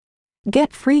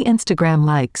Get free Instagram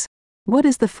likes. What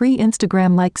is the free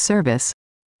Instagram likes service?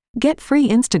 Get free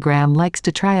Instagram likes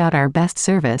to try out our best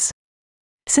service.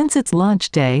 Since its launch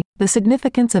day, the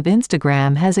significance of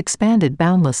Instagram has expanded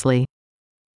boundlessly.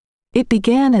 It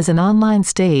began as an online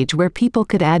stage where people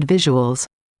could add visuals.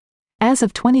 As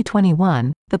of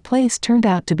 2021, the place turned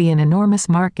out to be an enormous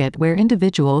market where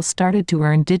individuals started to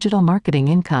earn digital marketing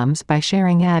incomes by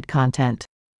sharing ad content.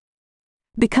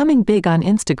 Becoming big on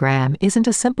Instagram isn't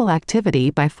a simple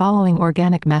activity by following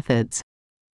organic methods.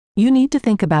 You need to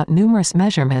think about numerous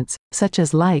measurements, such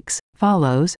as likes,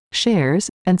 follows, shares,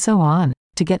 and so on,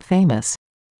 to get famous.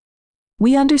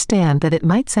 We understand that it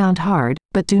might sound hard,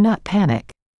 but do not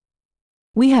panic.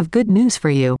 We have good news for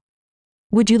you.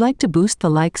 Would you like to boost the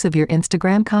likes of your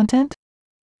Instagram content?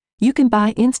 You can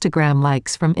buy Instagram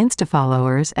likes from Insta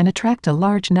followers and attract a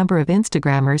large number of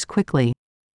Instagrammers quickly.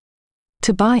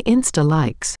 To buy Insta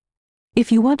likes.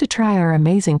 If you want to try our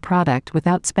amazing product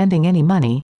without spending any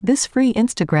money, this free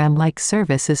Instagram likes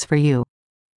service is for you.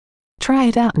 Try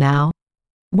it out now.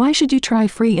 Why should you try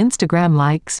free Instagram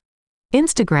likes?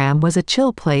 Instagram was a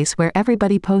chill place where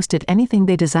everybody posted anything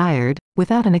they desired,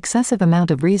 without an excessive amount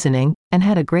of reasoning, and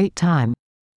had a great time.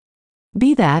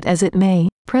 Be that as it may,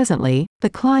 presently, the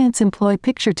clients employ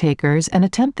picture takers and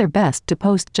attempt their best to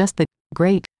post just the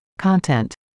great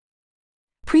content.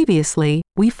 Previously,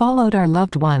 we followed our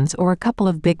loved ones or a couple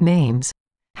of big names.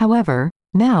 However,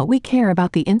 now we care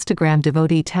about the Instagram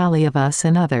devotee tally of us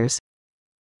and others.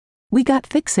 We got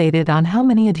fixated on how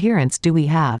many adherents do we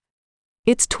have.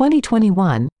 It's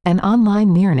 2021, and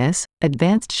online nearness,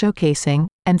 advanced showcasing,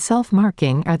 and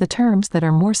self-marking are the terms that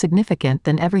are more significant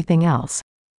than everything else.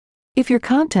 If your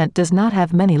content does not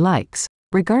have many likes,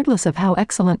 regardless of how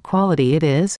excellent quality it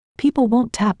is, people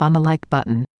won't tap on the like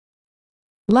button.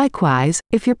 Likewise,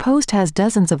 if your post has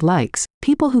dozens of likes,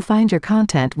 people who find your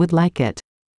content would like it.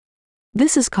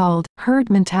 This is called herd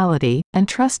mentality, and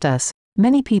trust us,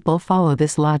 many people follow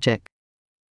this logic.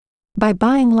 By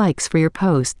buying likes for your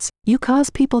posts, you cause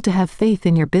people to have faith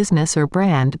in your business or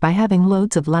brand by having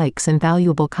loads of likes and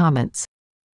valuable comments.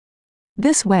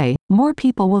 This way, more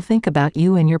people will think about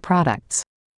you and your products.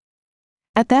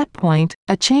 At that point,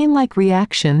 a chain-like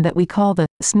reaction that we call the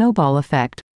snowball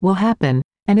effect will happen,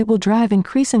 and it will drive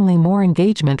increasingly more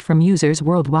engagement from users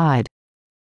worldwide.